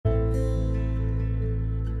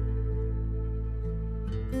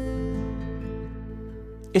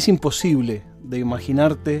Es imposible de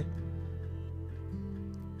imaginarte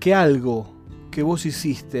que algo que vos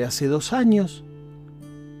hiciste hace 2 años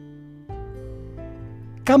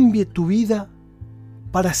cambie tu vida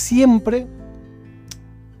para siempre.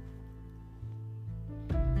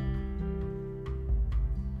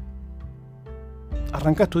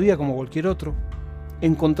 Arrancás tu día como cualquier otro,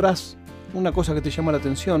 encontrás una cosa que te llama la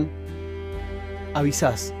atención,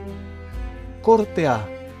 avisás. Corte A,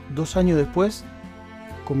 2 años después,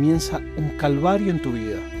 comienza un calvario en tu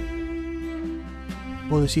vida.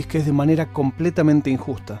 Vos decís que es de manera completamente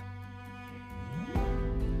injusta.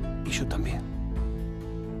 Y yo también.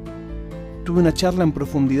 Tuve una charla en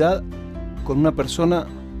profundidad con una persona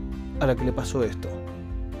a la que le pasó esto.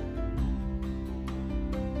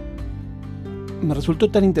 Me resultó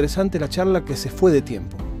tan interesante la charla que se fue de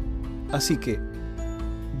tiempo. Así que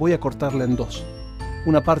voy a cortarla en 2.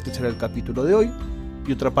 Una parte será el capítulo de hoy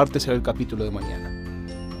y otra parte será el capítulo de mañana.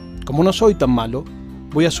 Como no soy tan malo,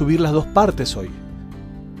 voy a subir las 2 partes hoy.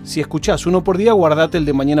 Si escuchás uno por día, guardate el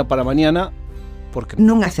de mañana para mañana, porque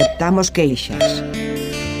non aceptamos queixas.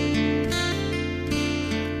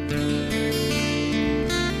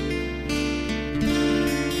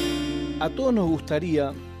 A todos nos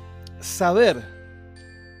gustaría saber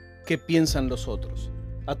qué piensan los otros.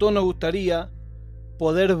 A todos nos gustaría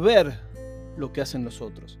poder ver lo que hacen los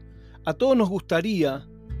otros. A todos nos gustaría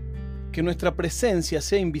que nuestra presencia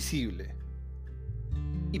sea invisible.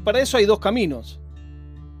 Y para eso hay 2 caminos.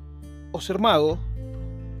 O ser mago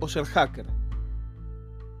o ser hacker.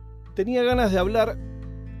 Tenía ganas de hablar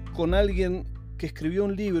con alguien que escribió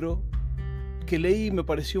un libro que leí y me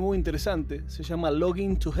pareció muy interesante. Se llama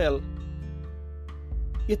Logging to Hell.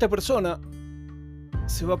 Y esta persona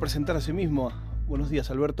se va a presentar a sí mismo. Buenos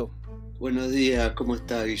días, Alberto. Buenos días, ¿cómo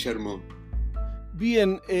estás, Guillermo?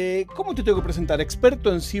 Bien, ¿cómo te tengo que presentar?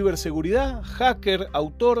 ¿Experto en ciberseguridad? ¿Hacker?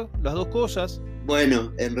 ¿Autor? ¿Las 2 cosas?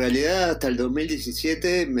 Bueno, en realidad hasta el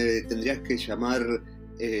 2017 me tendrías que llamar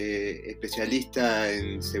especialista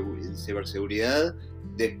en ciberseguridad.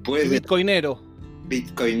 Después Bitcoinero.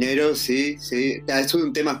 Bitcoinero, sí. Es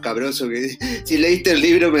un tema escabroso que si leíste el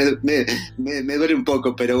libro me duele un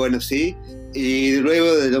poco, pero bueno, sí. Y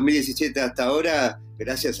luego de 2017 hasta ahora,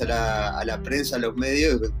 gracias a la prensa, a los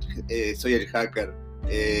medios, soy el hacker.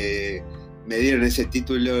 Me dieron ese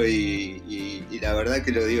título y la verdad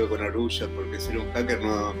que lo digo con orgullo, porque ser un hacker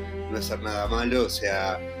no es hacer nada malo, o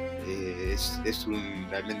sea, es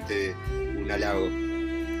realmente un halago.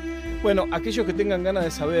 Bueno, aquellos que tengan ganas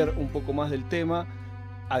de saber un poco más del tema,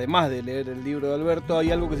 además de leer el libro de Alberto, hay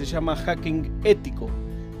algo que se llama hacking ético.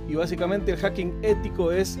 Y básicamente el hacking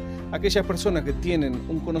ético es aquellas personas que tienen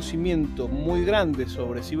un conocimiento muy grande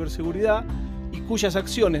sobre ciberseguridad y cuyas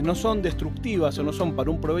acciones no son destructivas o no son para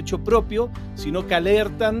un provecho propio, sino que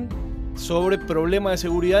alertan sobre problemas de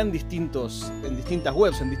seguridad en distintas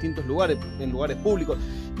webs, en distintos lugares, en lugares públicos.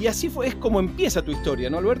 Y así es como empieza tu historia,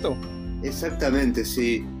 ¿no, Alberto? Exactamente,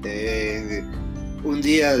 sí. Un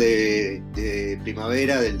día de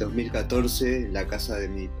primavera del 2014, en la casa de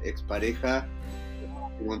mi expareja,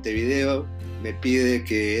 en Montevideo, me pide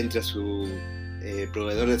que entre a su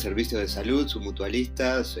proveedor de servicios de salud, su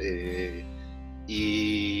mutualista,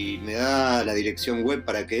 y me da la dirección web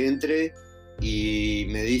para que entre y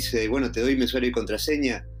me dice, bueno, te doy mi usuario y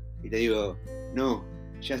contraseña. Y le digo, no,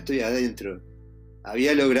 ya estoy adentro.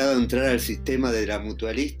 Había logrado entrar al sistema de la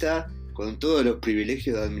mutualista con todos los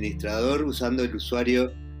privilegios de administrador usando el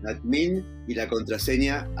usuario admin y la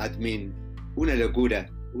contraseña admin. Una locura,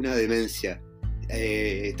 una demencia.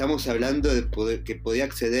 Estamos hablando de que podía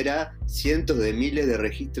acceder a cientos de miles de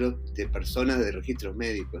registros de personas, de registros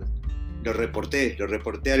médicos. Lo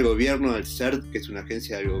reporté al gobierno, al CERT, que es una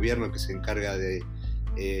agencia del gobierno que se encarga de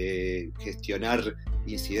gestionar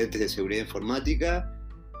incidentes de seguridad informática.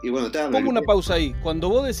 Y bueno, pongo una pausa ahí. Cuando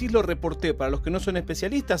vos decís lo reporté, para los que no son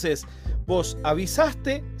especialistas, es vos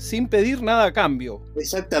avisaste sin pedir nada a cambio.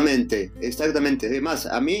 Exactamente. Además,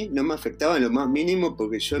 a mí no me afectaba en lo más mínimo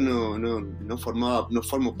porque yo no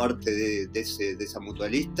formo parte de esa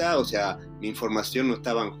mutualista, o sea, mi información no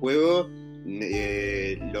estaba en juego.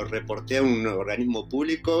 Lo reporté a un organismo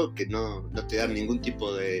público que no te dan ningún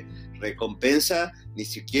tipo de recompensa, ni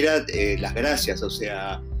siquiera las gracias, o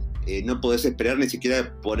sea, no podés esperar ni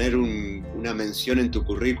siquiera poner una mención en tu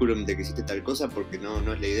currículum de que hiciste tal cosa, porque no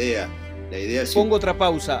es la idea. La idea es... Pongo otra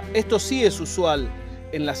pausa. Esto sí es usual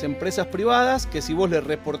en las empresas privadas, que si vos le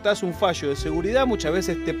reportás un fallo de seguridad, muchas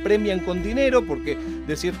veces te premian con dinero, porque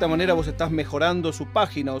de cierta manera vos estás mejorando su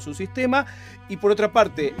página o su sistema. Y por otra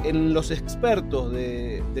parte, en los expertos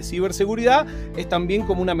de ciberseguridad es también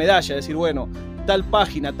como una medalla, es decir, bueno, tal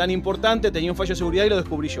página tan importante tenía un fallo de seguridad y lo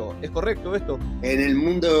descubrí yo. ¿Es correcto esto? En el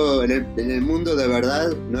mundo de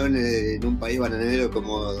verdad, no en un país bananero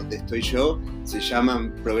como donde estoy yo, se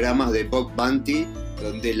llaman programas de bug bounty,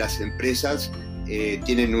 donde las empresas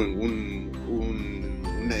tienen un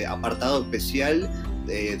apartado especial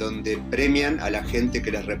donde premian a la gente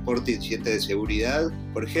que les reporte incidentes de seguridad.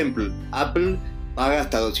 Por ejemplo, Apple paga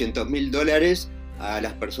hasta $200.000 a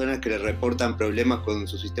las personas que le reportan problemas con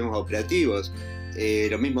sus sistemas operativos.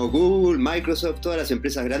 Lo mismo Google, Microsoft, todas las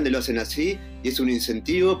empresas grandes lo hacen así, y es un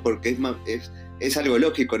incentivo porque es algo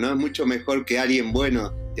lógico, ¿no? Es mucho mejor que alguien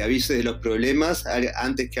bueno te avise de los problemas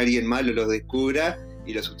antes que alguien malo los descubra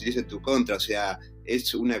y los utilice en tu contra. O sea,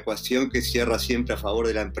 es una ecuación que cierra siempre a favor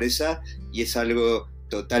de la empresa y es algo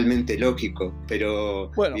totalmente lógico.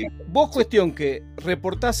 Pero bueno, vos cuestión que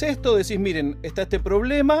reportás esto, decís, miren, está este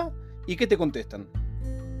problema, ¿y qué te contestan?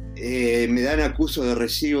 Me dan acuso de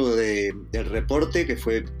recibo del reporte, que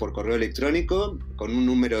fue por correo electrónico, con un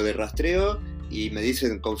número de rastreo, y me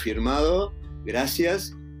dicen confirmado,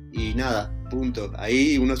 gracias, y nada, punto.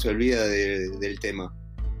 Ahí uno se olvida del tema.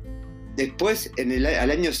 Después,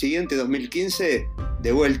 al año siguiente, 2015,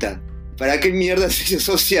 de vuelta. ¿Para qué mierda se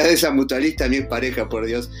asocia de esa mutualista a mi pareja, por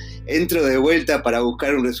Dios? Entro de vuelta para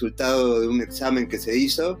buscar un resultado de un examen que se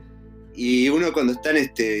hizo, y uno cuando está en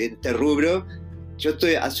este rubro, yo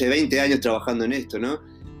estoy hace 20 años trabajando en esto, ¿no?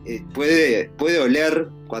 Puede oler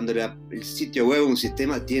cuando el sitio web o un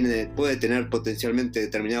sistema puede tener potencialmente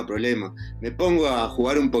determinado problema. Me pongo a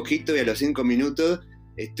jugar un poquito y a los 5 minutos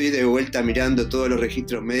estoy de vuelta mirando todos los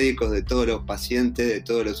registros médicos de todos los pacientes, de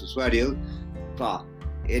todos los usuarios.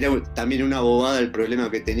 Era también una bobada el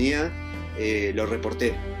problema que tenía, lo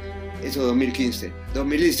reporté. Eso 2015.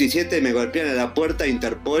 2017 me golpean a la puerta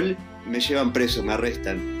Interpol, me llevan preso, me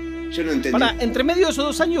arrestan. Yo no entendí. Entre medio de esos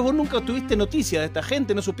 2 años vos nunca tuviste noticia de esta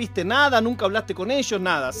gente, no supiste nada, nunca hablaste con ellos,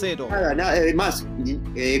 nada, cero. Nada. Además,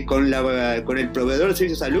 con el proveedor de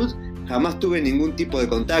servicios de salud jamás tuve ningún tipo de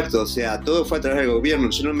contacto, o sea, todo fue a través del gobierno.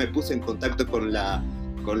 Yo no me puse en contacto con el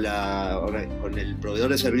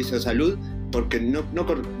proveedor de servicios de salud porque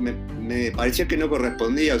me parecía que no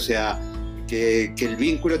correspondía, o sea, que el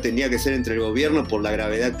vínculo tenía que ser entre el gobierno por la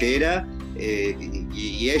gravedad que era.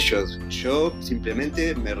 Y ellos. Yo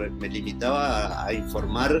simplemente me limitaba a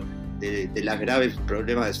informar de los graves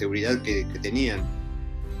problemas de seguridad que tenían.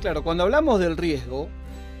 Claro, cuando hablamos del riesgo,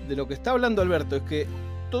 de lo que está hablando Alberto, es que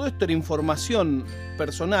todo esto era información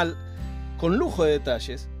personal con lujo de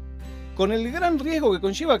detalles, con el gran riesgo que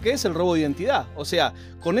conlleva, que es el robo de identidad. O sea,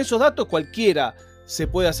 con esos datos cualquiera se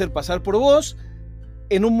puede hacer pasar por vos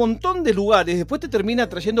en un montón de lugares, después te termina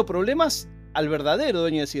trayendo problemas al verdadero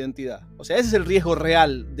dueño de esa identidad. O sea, ese es el riesgo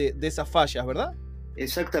real de esas fallas, ¿verdad?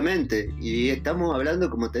 Exactamente, y estamos hablando,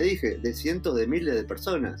 como te dije, de cientos de miles de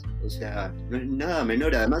personas. O sea, no es nada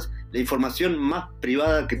menor. Además, la información más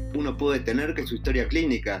privada que uno puede tener, que es su historia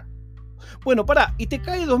clínica. Bueno, pará, y te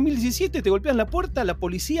cae 2017, te golpean la puerta, la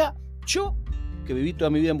policía. Yo, que viví toda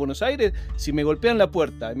mi vida en Buenos Aires, si me golpean la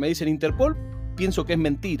puerta y me dicen Interpol, pienso que es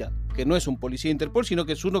mentira, que no es un policía de Interpol, sino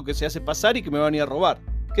que es uno que se hace pasar y que me van a ir a robar.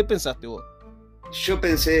 ¿Qué pensaste vos? Yo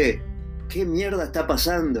pensé, ¿qué mierda está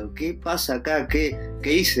pasando? ¿Qué pasa acá? ¿Qué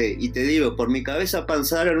hice? Y te digo, por mi cabeza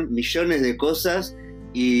pasaron millones de cosas,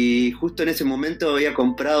 y justo en ese momento había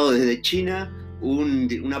comprado desde China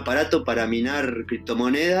un aparato para minar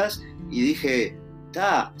criptomonedas, y dije,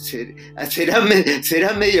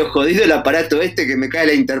 será medio jodido el aparato este que me cae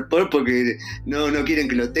la Interpol porque no quieren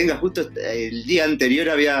que lo tenga. Justo el día anterior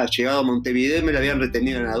había llegado a Montevideo y me lo habían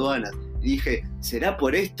retenido en la aduana. Y dije, ¿será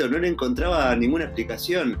por esto? No le encontraba ninguna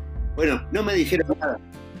explicación. Bueno, no me dijeron nada.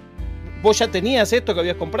 ¿Vos ya tenías esto que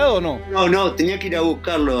habías comprado o no? No, tenía que ir a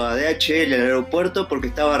buscarlo a DHL, al aeropuerto, porque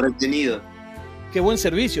estaba retenido. Qué buen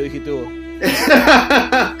servicio, dijiste vos.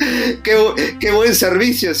 qué buen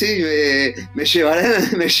servicio, sí. Me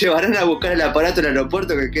llevarán a buscar el aparato en el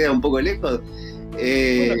aeropuerto, que queda un poco lejos.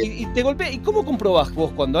 Bueno, y te golpea. ¿Y cómo comprobás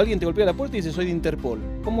vos cuando alguien te golpea la puerta y dice soy de Interpol?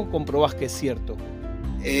 ¿Cómo comprobás que es cierto?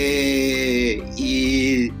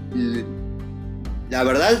 Y la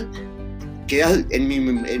verdad,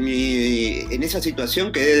 en esa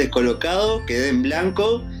situación quedé descolocado, quedé en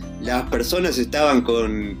blanco. Las personas estaban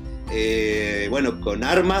con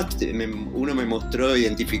armas. Uno me mostró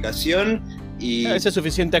identificación y... Esa es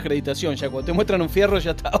suficiente acreditación. Ya cuando te muestran un fierro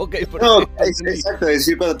ya está ok. No, es exacto, es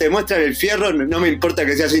decir, cuando te muestran el fierro, no me importa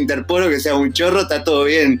que seas Interpol o que seas un chorro, está todo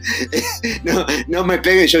bien. no me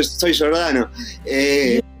peguen, yo soy Giordano. ¿Y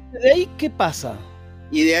de ahí qué pasa?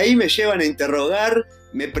 Y de ahí me llevan a interrogar,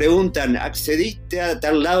 me preguntan, ¿accediste a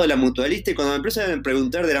tal lado de la mutualista? Y cuando me empiezan a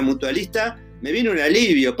preguntar de la mutualista, me viene un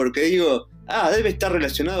alivio, porque digo, debe estar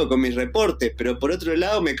relacionado con mis reportes, pero por otro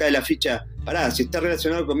lado me cae la ficha, pará, si está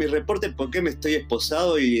relacionado con mis reportes, ¿por qué me estoy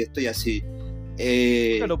esposado y estoy así?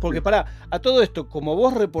 Claro, porque a todo esto, como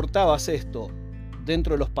vos reportabas esto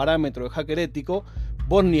dentro de los parámetros de hacker ético,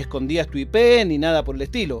 vos ni escondías tu IP ni nada por el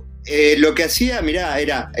estilo. Lo que hacía, mirá,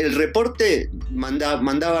 era el reporte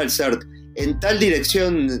mandaba al CERT. En tal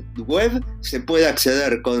dirección web se puede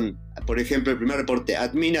acceder con, por ejemplo, el primer reporte,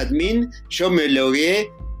 admin, yo me logué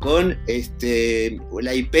con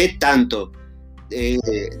la IP tanto. Es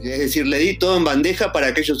decir, le di todo en bandeja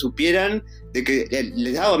para que ellos supieran de que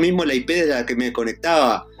les daba mismo la IP de la que me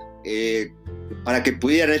conectaba, para que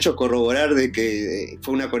pudieran ellos corroborar de que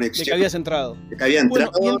fue una conexión. De que habías entrado. De que había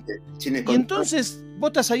entrado. Y entonces vos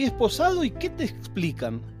estás ahí esposado y ¿qué te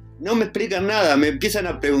explican? No me explican nada, me empiezan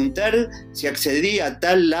a preguntar si accedí a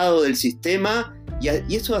tal lado del sistema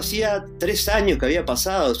y eso hacía 3 años que había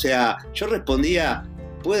pasado. O sea, yo respondía,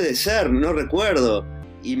 puede ser, no recuerdo.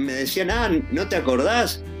 Y me decían, ¿no te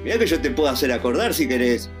acordás? Mirá que yo te puedo hacer acordar si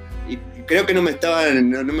querés. Y creo que no me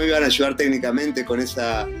iban a ayudar técnicamente con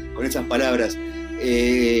esas palabras.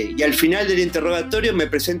 Y al final del interrogatorio me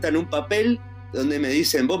presentan un papel donde me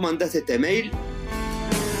dicen, ¿vos mandaste este mail?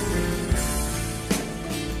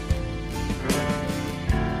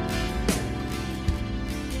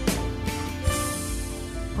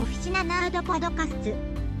 Oficina Nerd Podcast.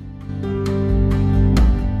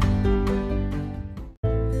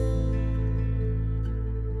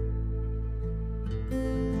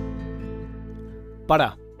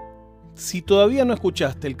 Pará, si todavía no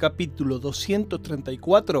escuchaste el capítulo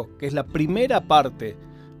 234, que es la primera parte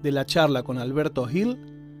de la charla con Alberto Hill,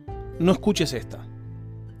 no escuches esta.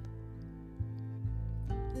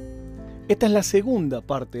 Esta es la segunda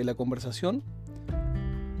parte de la conversación,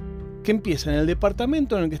 que empieza en el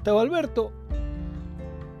departamento en el que estaba Alberto,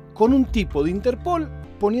 con un tipo de Interpol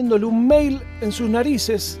poniéndole un mail en sus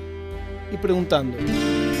narices y preguntando: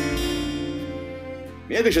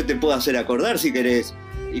 mirá que yo te puedo hacer acordar si querés.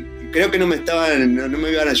 Y creo que no me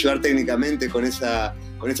iban a ayudar técnicamente con esas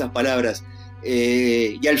palabras.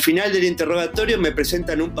 Y al final del interrogatorio me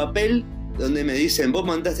presentan un papel donde me dicen, ¿vos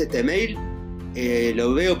mandaste este mail?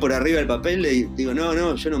 Lo veo por arriba del papel y digo,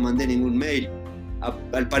 no, yo no mandé ningún mail.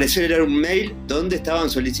 Al parecer era un mail donde estaban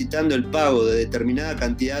solicitando el pago de determinada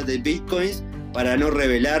cantidad de bitcoins para no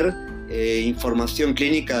revelar información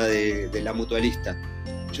clínica de la mutualista.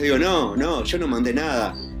 Yo digo, no, yo no mandé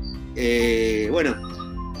nada.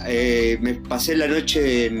 Me pasé la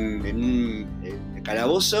noche en un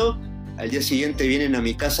calabozo. Al día siguiente vienen a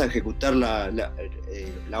mi casa a ejecutar la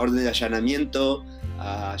orden de allanamiento,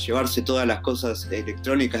 a llevarse todas las cosas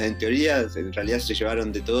electrónicas en teoría. En realidad se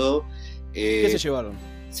llevaron de todo. ¿Qué se llevaron?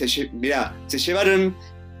 Se llevaron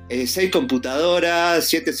 6 computadoras,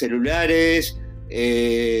 7 celulares,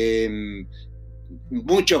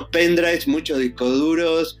 muchos pendrives, muchos discos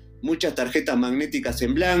duros, muchas tarjetas magnéticas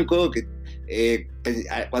en blanco, que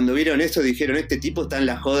cuando vieron eso dijeron, este tipo está en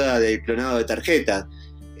la joda del clonado de tarjetas.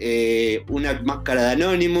 Una máscara de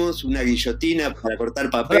Anonymous, una guillotina para cortar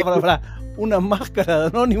papel. Pará. Una máscara de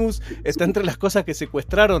Anonymous está entre las cosas que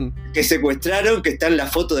secuestraron. Que está en la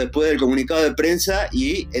foto después del comunicado de prensa,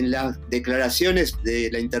 y en las declaraciones de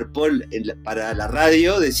la Interpol para la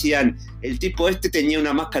radio decían, el tipo tenía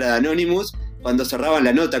una máscara de Anonymous, cuando cerraban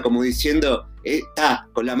la nota como diciendo,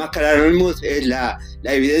 con la máscara de Anonymous es la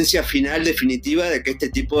evidencia final definitiva de que este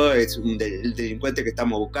tipo es el delincuente que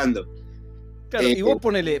estamos buscando. Claro, y vos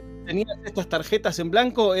ponele, ¿tenías estas tarjetas en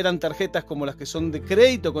blanco? ¿Eran tarjetas como las que son de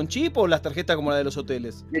crédito con chip o las tarjetas como las de los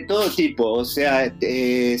hoteles? De todo tipo, o sea,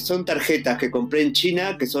 son tarjetas que compré en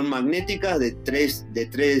China, que son magnéticas de tres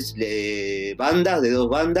bandas, de 2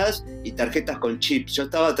 bandas, y tarjetas con chip. Yo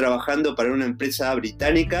estaba trabajando para una empresa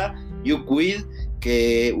británica, Uquid,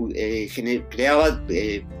 que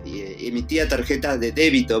emitía tarjetas de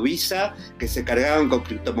débito Visa que se cargaban con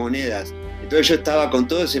criptomonedas. Entonces yo estaba con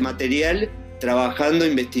todo ese material trabajando,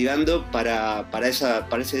 investigando para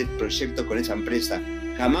ese proyecto con esa empresa.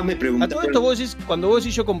 Jamás me preguntaron. A todo esto vos decís, cuando vos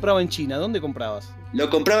decís yo compraba en China, ¿dónde comprabas? Lo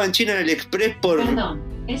compraba en China en AliExpress por... Perdón,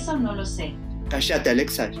 eso no lo sé. Cállate,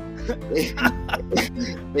 Alexa.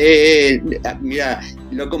 Mira,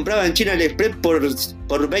 lo compraba en China en AliExpress por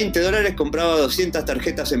 $20, compraba 200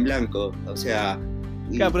 tarjetas en blanco. O sea...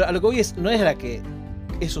 Claro, pero a lo que voy no es la que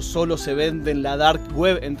eso solo se vende en la dark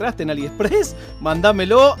web. Entraste en AliExpress,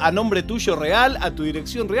 mandámelo a nombre tuyo real, a tu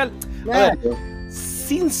dirección real. Claro. A ver,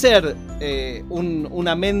 sin ser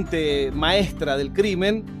una mente maestra del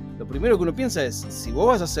crimen, lo primero que uno piensa es, si vos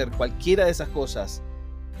vas a hacer cualquiera de esas cosas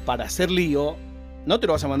para hacer lío, no te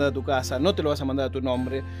lo vas a mandar a tu casa, no te lo vas a mandar a tu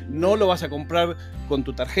nombre, no lo vas a comprar con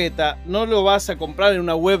tu tarjeta, no lo vas a comprar en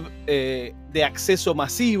una web de acceso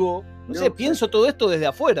masivo. No sé, No, pienso todo esto desde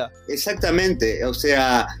afuera. exactamente, o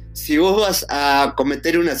sea, si vos vas a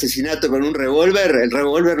cometer un asesinato con un revólver, el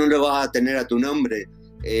revólver no lo vas a tener a tu nombre,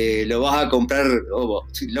 lo vas a comprar,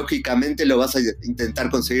 lógicamente lo vas a intentar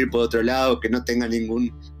conseguir por otro lado que no tenga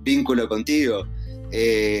ningún vínculo contigo.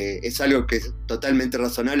 Es algo que es totalmente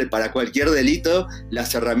razonable para cualquier delito,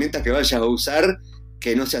 las herramientas que vayas a usar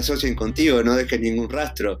que no se asocien contigo, no dejen ningún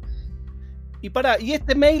rastro. Y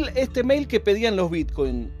este mail que pedían los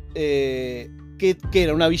Bitcoin, que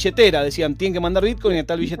era una billetera, decían, tienen que mandar Bitcoin a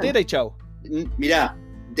tal billetera y chau. Mirá,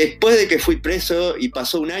 después de que fui preso y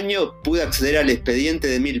pasó un año, pude acceder al expediente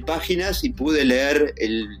de 1000 páginas y pude leer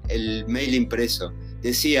el mail impreso.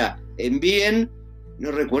 Decía, envíen,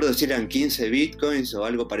 no recuerdo si eran 15 bitcoins o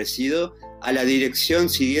algo parecido, a la dirección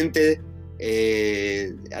siguiente,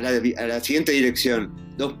 a la siguiente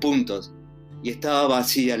dirección, 2 puntos. Y estaba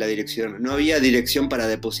vacía la dirección, no había dirección para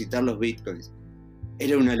depositar los bitcoins.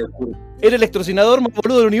 Era una locura. Era el extorsionador más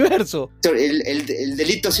boludo del universo. El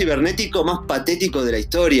delito cibernético más patético de la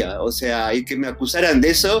historia. O sea, y que me acusaran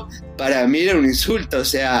de eso, para mí era un insulto. O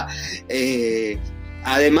sea,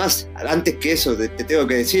 además, antes que eso, te tengo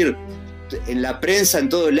que decir, en la prensa, en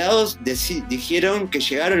todos lados, dijeron que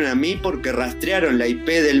llegaron a mí porque rastrearon la IP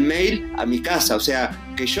del mail a mi casa. O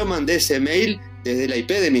sea, que yo mandé ese mail desde la IP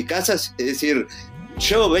de mi casa, es decir,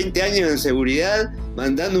 yo 20 años en seguridad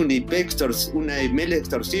mandando un email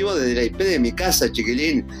extorsivo desde la IP de mi casa,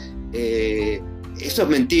 chiquilín. Eso es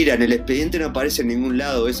mentira, en el expediente no aparece en ningún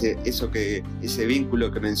lado ese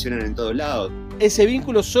vínculo que mencionan en todos lados. Ese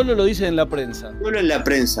vínculo solo lo dicen en la prensa. Solo en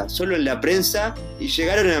la prensa, y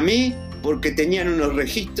llegaron a mí porque tenían unos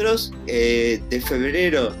registros de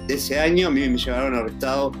febrero de ese año. A mí me llevaron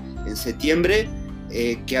arrestado en septiembre,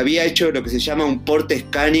 que había hecho lo que se llama un port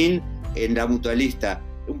scanning en la mutualista.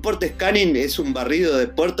 Un port scanning es un barrido de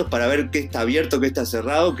puertos para ver qué está abierto, qué está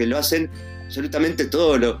cerrado, que lo hacen absolutamente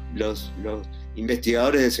todos los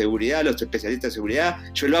investigadores de seguridad, los especialistas de seguridad.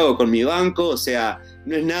 Yo lo hago con mi banco, o sea,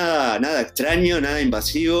 no es nada extraño, nada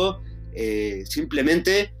invasivo,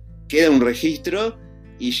 simplemente queda un registro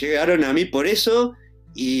y llegaron a mí por eso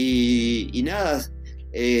y nada.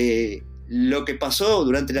 Lo que pasó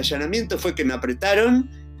durante el allanamiento fue que me apretaron,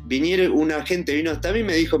 un agente vino hasta mí y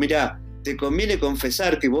me dijo, mirá, te conviene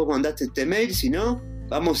confesar que vos mandaste este mail, si no,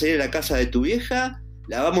 vamos a ir a la casa de tu vieja,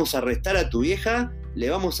 la vamos a arrestar a tu vieja, le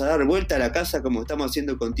vamos a dar vuelta a la casa como estamos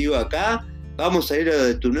haciendo contigo acá, vamos a ir a lo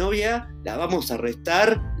de tu novia, la vamos a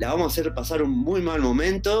arrestar, la vamos a hacer pasar un muy mal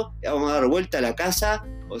momento, le vamos a dar vuelta a la casa,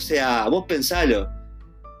 o sea, vos pensalo.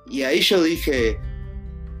 Y ahí yo dije,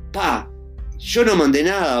 yo no mandé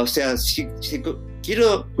nada, o sea, si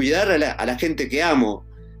quiero cuidar a la gente que amo.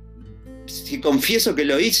 Si confieso que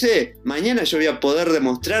lo hice, mañana yo voy a poder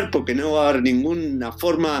demostrar, porque no va a haber ninguna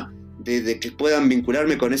forma de que puedan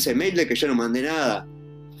vincularme con ese mail de que yo no mandé nada.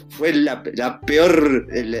 Fue el peor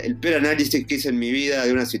análisis que hice en mi vida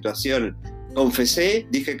de una situación. Confesé,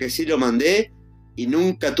 dije que sí lo mandé y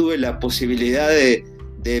nunca tuve la posibilidad de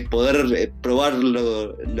poder probar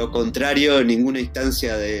lo contrario en ninguna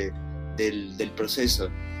instancia del proceso.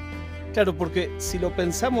 Claro, porque si lo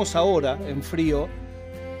pensamos ahora en frío,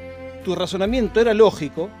 tu razonamiento era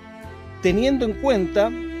lógico, teniendo en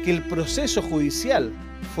cuenta que el proceso judicial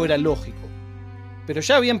fuera lógico. Pero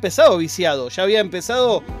ya había empezado viciado, ya había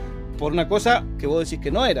empezado por una cosa que vos decís que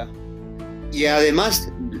no era. Y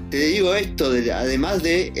además, te digo esto, además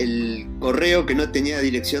de el correo que no tenía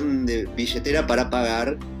dirección de billetera para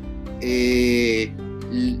pagar, el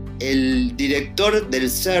director del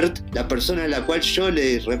CERT, la persona a la cual yo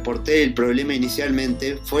le reporté el problema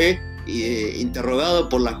inicialmente, fue interrogado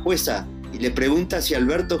por la jueza y le pregunta si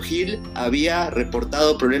Alberto Gil había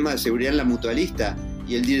reportado problemas de seguridad en la mutualista,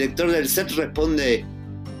 y el director del CERT responde,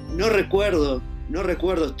 no recuerdo,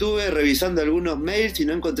 estuve revisando algunos mails y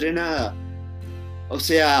no encontré nada. O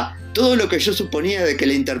sea, todo lo que yo suponía de que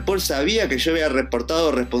la Interpol sabía que yo había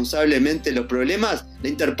reportado responsablemente los problemas, la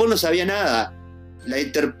Interpol no sabía nada. La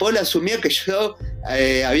Interpol asumía que yo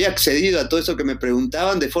había accedido a todo eso que me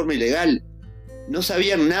preguntaban de forma ilegal. No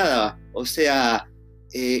sabían nada, o sea,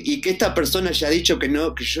 y que esta persona haya dicho que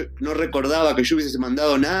yo no recordaba que yo hubiese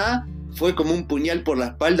mandado nada, fue como un puñal por la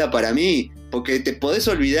espalda para mí, porque te podés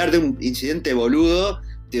olvidar de un incidente boludo,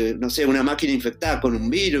 de, no sé, una máquina infectada con un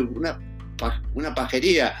virus, una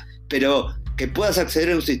pajería, pero que puedas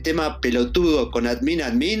acceder a un sistema pelotudo con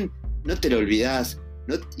admin, no te lo olvidás,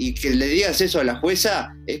 ¿no? Y que le digas eso a la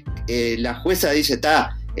jueza dice,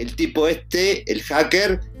 el tipo el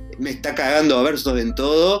hacker, me está cagando a versos en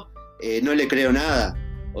todo, no le creo nada,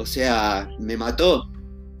 o sea, me mató.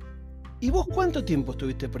 ¿Y vos cuánto tiempo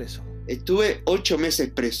estuviste preso? Estuve 8 meses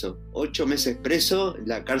preso. 8 meses preso en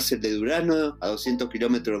la cárcel de Durazno, a 200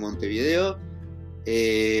 kilómetros de Montevideo.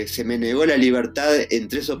 Se me negó la libertad en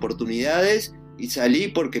 3 oportunidades y salí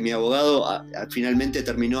porque mi abogado finalmente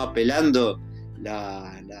terminó apelando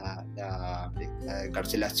la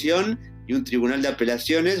encarcelación, y un tribunal de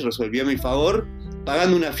apelaciones resolvió a mi favor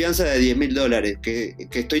pagando una fianza de $10.000, que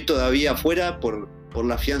estoy todavía afuera por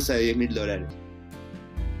la fianza de $10.000.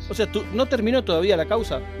 O sea, ¿no terminó todavía la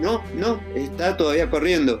causa? No, está todavía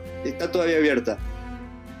corriendo, está todavía abierta.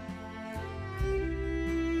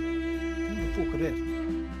 No lo puedo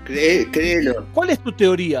creer. Créelo. ¿Cuál es tu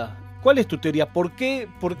teoría? ¿Por qué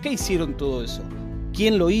hicieron todo eso?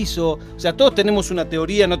 ¿Quién lo hizo? O sea, todos tenemos una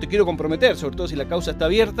teoría, no te quiero comprometer, sobre todo si la causa está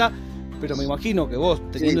abierta, pero me imagino que vos,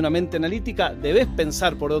 teniendo una mente analítica, debés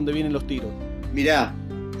pensar por dónde vienen los tiros. Mirá,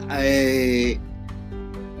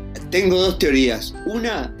 tengo 2 teorías.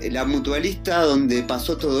 Una, la mutualista donde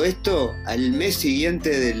pasó todo esto, al mes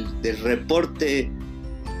siguiente del reporte,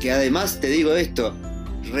 que además te digo esto,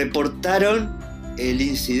 reportaron el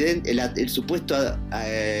incidente, el supuesto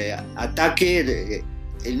ataque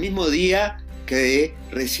el mismo día que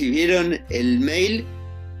recibieron el mail,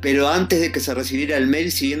 pero antes de que se recibiera el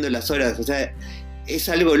mail, siguiendo las horas. O sea, es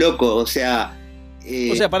algo loco. O sea,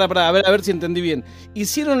 para a ver si entendí bien.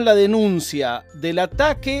 Hicieron la denuncia del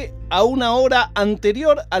ataque a una hora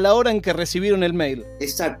anterior a la hora en que recibieron el mail.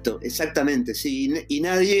 Exactamente, sí. Y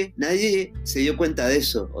nadie se dio cuenta de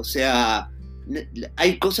eso. O sea,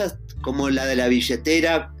 hay cosas como la de la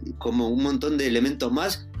billetera, como un montón de elementos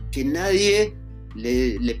más, que nadie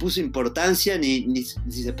le puso importancia, ni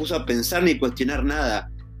se puso a pensar ni cuestionar nada.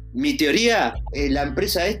 Mi teoría, la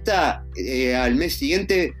empresa esta al mes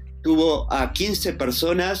siguiente tuvo a 15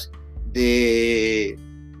 personas de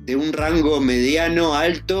un rango mediano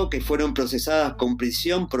alto que fueron procesadas con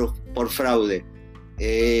prisión por fraude.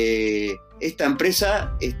 Esta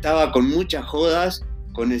empresa estaba con muchas jodas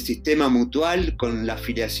con el sistema mutual, con la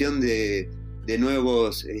afiliación de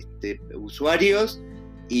nuevos usuarios,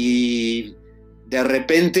 y de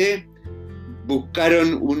repente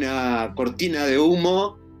buscaron una cortina de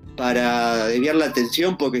humo para desviar la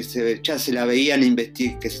atención porque ya se la veían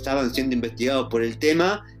que estaban siendo investigados por el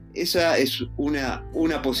tema. Esa es una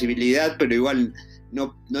posibilidad, pero igual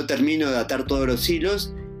no termino de atar todos los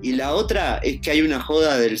hilos. Y la otra es que hay una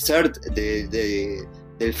joda del CERT,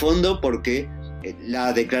 del fondo, porque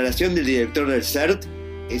la declaración del director del CERT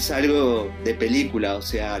es algo de película. O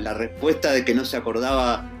sea, la respuesta de que no se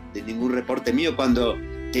acordaba de ningún reporte mío cuando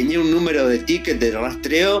tenía un número de ticket de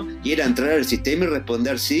rastreo, y era entrar al sistema y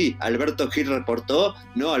responder sí, Alberto Gil reportó,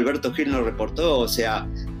 no, Alberto Gil no reportó. O sea,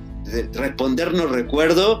 responder no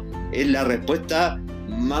recuerdo es la respuesta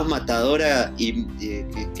más matadora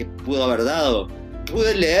que pudo haber dado.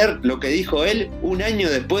 Pude leer lo que dijo él 1 año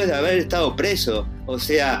después de haber estado preso. O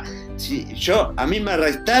sea, a mí me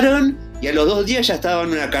arrestaron y a los 2 días ya estaba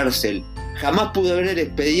en una cárcel. Jamás pude ver el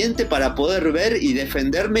expediente para poder ver y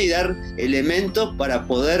defenderme y dar elementos para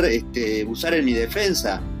poder usar en mi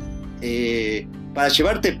defensa. Para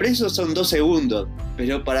llevarte preso son 2 segundos,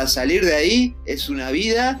 pero para salir de ahí es una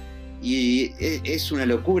vida y es una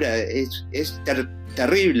locura, es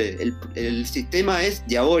terrible. El sistema es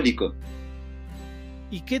diabólico.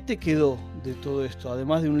 ¿Y qué te quedó de todo esto?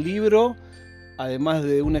 Además de un libro, además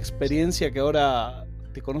de una experiencia que ahora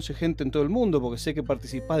te conoce gente en todo el mundo, porque sé que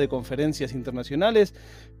participás de conferencias internacionales,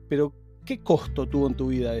 pero ¿qué costo tuvo en tu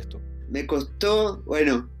vida esto? Me costó,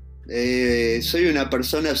 soy una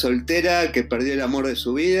persona soltera que perdió el amor de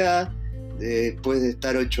su vida después de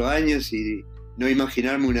estar 8 años y no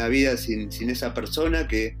imaginarme una vida sin esa persona,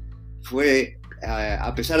 que fue,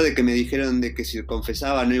 a pesar de que me dijeron de que si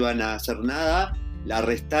confesaba no iban a hacer nada, la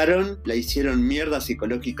arrestaron, la hicieron mierda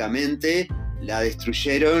psicológicamente, la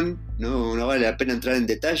destruyeron. No vale la pena entrar en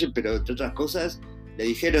detalle, pero entre otras cosas le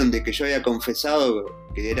dijeron de que yo había confesado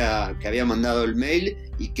que había mandado el mail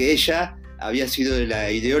y que ella había sido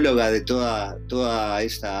la ideóloga de toda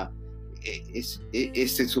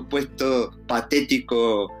ese supuesto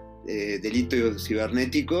patético delito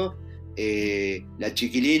cibernético. La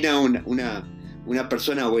chiquilina, una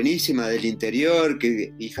persona buenísima del interior,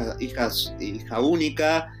 hija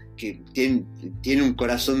única, que tiene un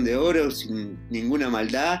corazón de oro sin ninguna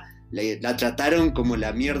maldad. La trataron como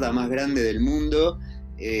la mierda más grande del mundo.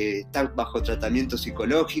 Está bajo tratamiento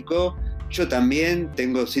psicológico. Yo también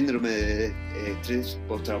tengo síndrome de estrés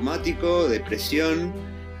postraumático, depresión,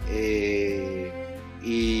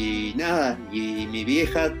 y nada, y mi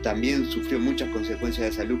vieja también sufrió muchas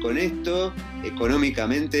consecuencias de salud con esto.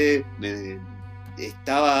 Económicamente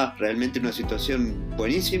estaba realmente en una situación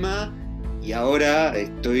buenísima, y ahora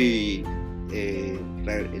estoy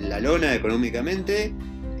la lona económicamente.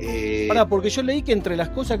 Pará, porque yo leí que entre las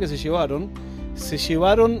cosas que se llevaron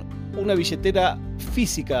una billetera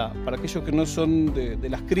física. Para aquellos que no son de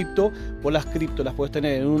las cripto, vos las cripto las podés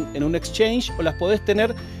tener en un exchange, o las podés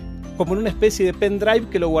tener como en una especie de pendrive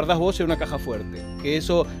que lo guardás vos en una caja fuerte. Que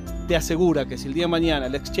eso te asegura que si el día de mañana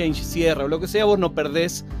el exchange cierra o lo que sea, vos no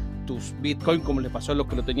perdés tus Bitcoin como le pasó a los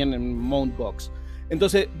que lo tenían en Mt. Gox.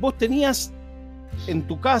 Entonces, vos tenías en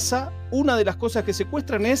tu casa, una de las cosas que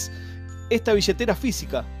secuestran es esta billetera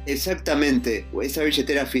física. Exactamente, esa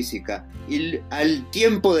billetera física. Y al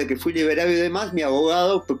tiempo de que fui liberado y demás, mi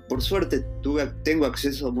abogado, por suerte tengo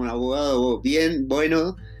acceso a un abogado bien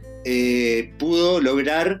bueno, pudo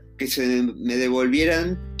lograr que se me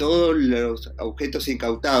devolvieran todos los objetos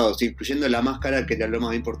incautados, incluyendo la máscara, que era lo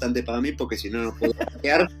más importante para mí, porque si no, no podía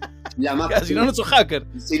hackear. La máscara, si no, no sos hacker.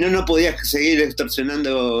 Si no, no podía seguir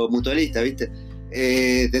extorsionando mutualistas, ¿viste?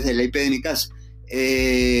 Desde la IP de mi casa.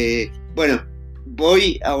 Bueno,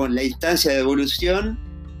 voy a la instancia de devolución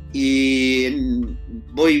y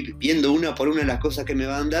voy viendo una por una las cosas que me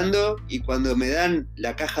van dando, y cuando me dan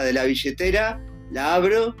la caja de la billetera, la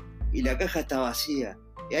abro y la caja está vacía.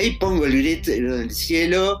 Y ahí pongo el grito en el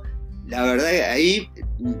cielo, la verdad ahí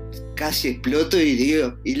casi exploto y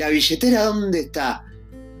digo, ¿y la billetera dónde está?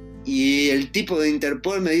 Y el tipo de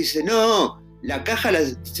Interpol me dice, no, la caja,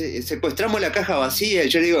 secuestramos la caja vacía. Y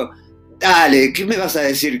yo digo, dale, ¿qué me vas a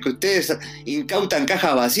decir? ¿Que ustedes incautan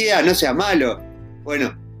caja vacía? No sea malo.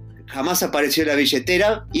 Bueno, jamás apareció la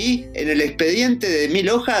billetera, y en el expediente de 1000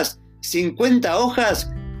 hojas, 50 hojas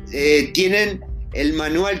tienen el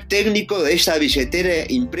manual técnico de esa billetera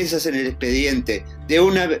impresas en el expediente, de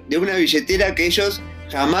una billetera que ellos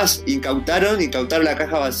jamás incautaron la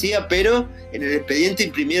caja vacía, pero en el expediente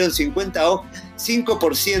imprimieron 50 hojas.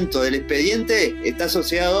 5% del expediente está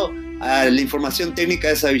asociado a la información técnica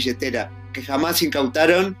de esa billetera, que jamás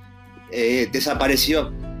incautaron,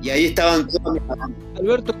 desapareció. Y ahí estaban todos.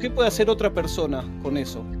 Alberto, ¿qué puede hacer otra persona con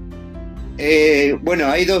eso? Bueno,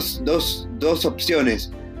 hay dos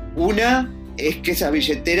opciones. Una es que esas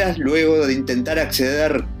billeteras, luego de intentar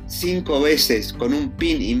acceder 5 veces con un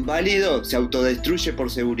PIN inválido, se autodestruye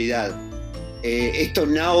por seguridad. Estos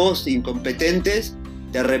nabos incompetentes,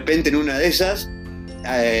 de repente en una de esas,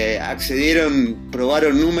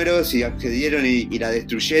 probaron números y accedieron y la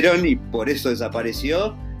destruyeron, y por eso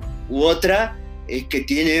desapareció. U otra es que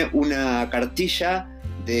tiene una cartilla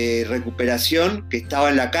de recuperación que estaba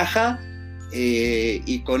en la caja,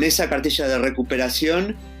 y con esa cartilla de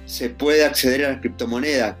recuperación se puede acceder a las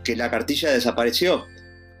criptomonedas, que la cartilla desapareció.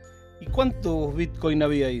 ¿Y cuántos Bitcoin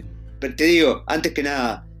había ahí? Pero te digo, antes que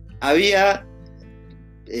nada, había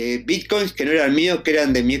Bitcoins que no eran míos, que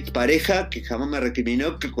eran de mi expareja, que jamás me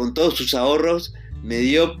recriminó, que con todos sus ahorros me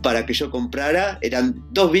dio para que yo comprara. Eran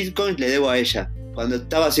 2 Bitcoins, le debo a ella. Cuando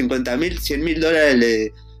estaba a 50.000,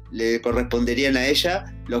 $100.000 le corresponderían a ella.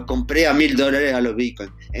 Los compré a $1.000 a los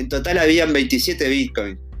Bitcoins. En total habían 27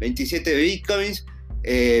 Bitcoins. 27 Bitcoins,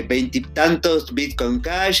 20 y tantos Bitcoin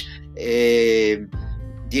Cash,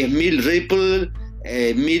 10.000 Ripple,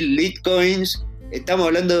 1.000 Litecoins. Estamos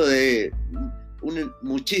hablando de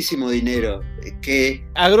muchísimo dinero. Que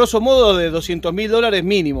a grosso modo de $200.000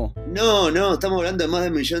 mínimo. No, estamos hablando de más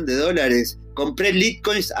de $1.000.000. Compré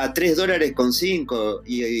Litecoins a $3.05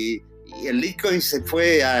 y el Litecoin se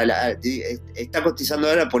fue está cotizando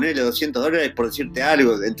ahora, ponerle $200, por decirte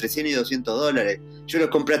algo, entre $100 y $200. Yo los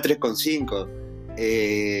compré a 3.5.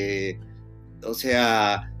 O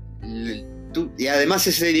sea, y además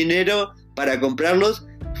ese dinero para comprarlos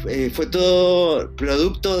fue todo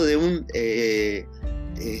producto de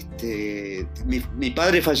mi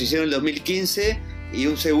padre falleció en el 2015, y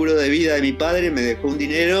un seguro de vida de mi padre me dejó un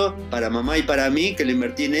dinero para mamá y para mí, que lo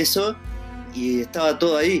invertí en eso, y estaba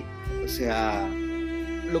todo ahí. O sea,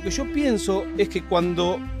 lo que yo pienso es que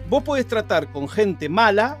cuando vos podés tratar con gente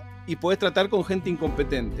mala y podés tratar con gente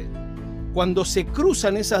incompetente, cuando se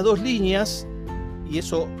cruzan esas dos líneas, y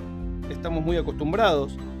eso estamos muy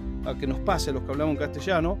acostumbrados a que nos pase a los que hablamos en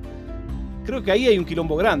castellano, creo que ahí hay un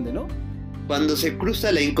quilombo grande, ¿no? Cuando se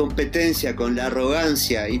cruza la incompetencia con la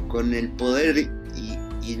arrogancia y con el poder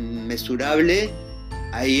inmesurable,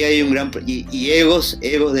 ahí hay un gran... Y egos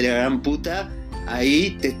de la gran puta,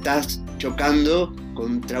 ahí te estás chocando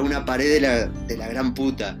contra una pared de la gran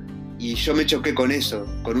puta. Y yo me choqué con eso,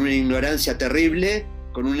 con una ignorancia terrible,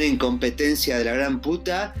 con una incompetencia de la gran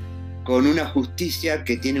puta, con una justicia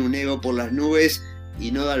que tiene un ego por las nubes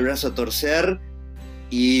y no da el brazo a torcer,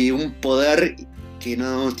 y un poder que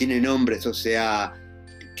no tiene nombres, o sea,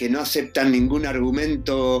 que no aceptan ningún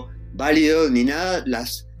argumento válido ni nada.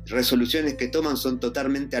 Las resoluciones que toman son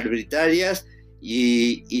totalmente arbitrarias,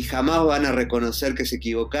 y jamás van a reconocer que se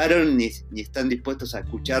equivocaron ni están dispuestos a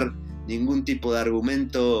escuchar ningún tipo de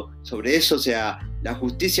argumento sobre eso. O sea, la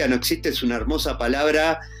justicia no existe, es una hermosa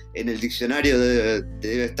palabra, en el diccionario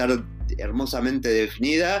debe estar hermosamente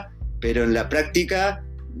definida, pero en la práctica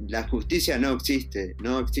la justicia no existe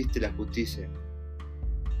la justicia.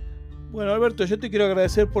 Bueno, Alberto, yo te quiero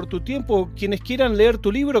agradecer por tu tiempo. Quienes quieran leer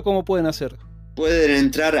tu libro, ¿cómo pueden hacer? Pueden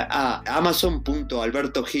entrar a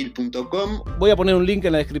amazon.albertogil.com. Voy a poner un link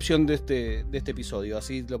en la descripción de este episodio,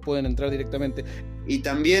 así lo pueden entrar directamente. Y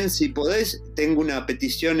también, si podés, tengo una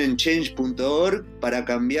petición en change.org para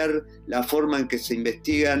cambiar la forma en que se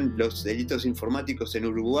investigan los delitos informáticos en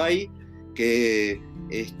Uruguay, que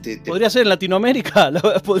podría ser en Latinoamérica,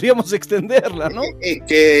 podríamos extenderla, ¿no? Es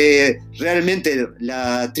que realmente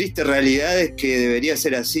la triste realidad es que debería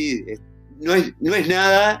ser así. No es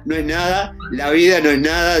nada, la vida no es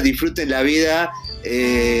nada, disfruten la vida,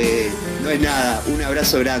 no es nada. Un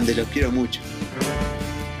abrazo grande, los quiero mucho.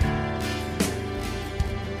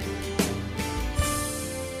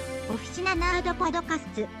 Oficina Nerd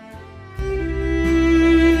Podcast